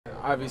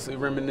obviously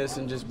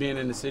reminiscing, just being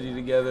in the city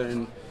together,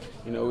 and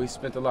we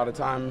spent a lot of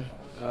time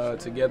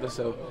together.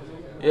 So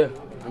yeah,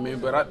 I mean,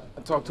 but I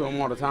talk to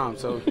him all the time.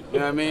 So you know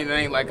what I mean. It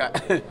ain't like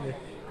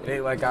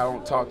I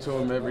don't talk to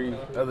him every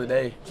other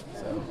day.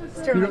 So.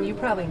 Sterling, you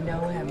probably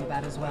know him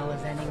about as well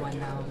as anyone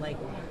now. Like,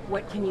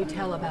 what can you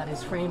tell about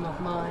his frame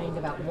of mind,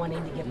 about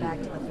wanting to get back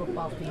to the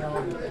football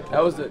field?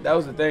 That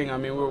was the thing. I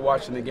mean, we were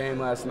watching the game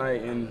last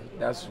night, and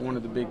that's one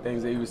of the big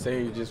things that he was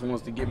saying. He just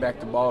wants to get back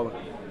to balling.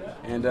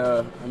 And,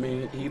 I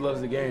mean, he loves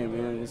the game,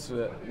 man. It's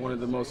one of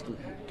the most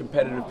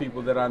competitive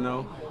people that I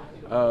know.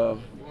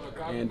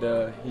 And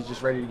he's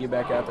just ready to get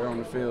back out there on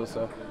the field.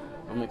 So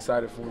I'm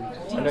excited for him.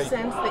 Do you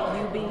sense that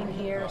you being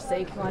here,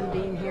 Saquon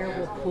being here,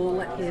 will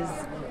pull at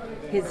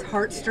his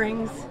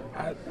heartstrings?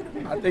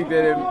 I think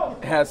that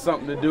it has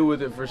something to do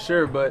with it for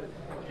sure, but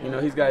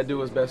he's got to do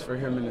what's best for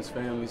him and his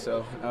family.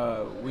 So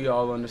we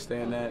all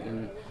understand that,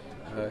 and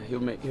he'll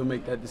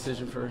make that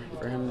decision for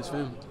him and his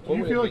family. Do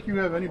you feel like you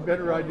have any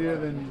better idea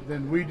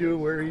than we do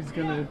where he's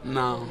gonna?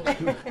 No,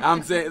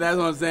 I'm saying that's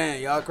what I'm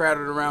saying. Y'all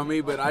crowded around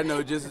me, but I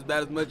know just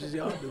about as much as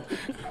y'all do.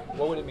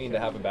 What would it mean to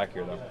have him back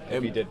here, though,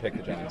 if he did pick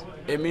the Giants?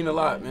 It mean a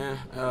lot, man.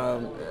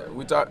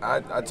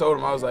 I told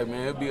him, I was like,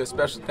 man, it'd be a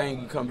special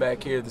thing you come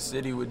back here. The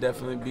city would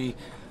definitely be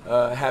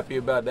happy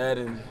about that,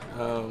 and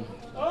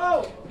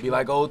be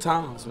like old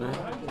times, man.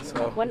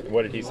 So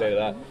what did he say to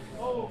that?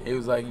 He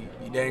was like,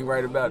 you dang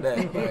right about that.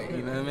 Like,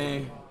 you know what I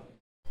mean?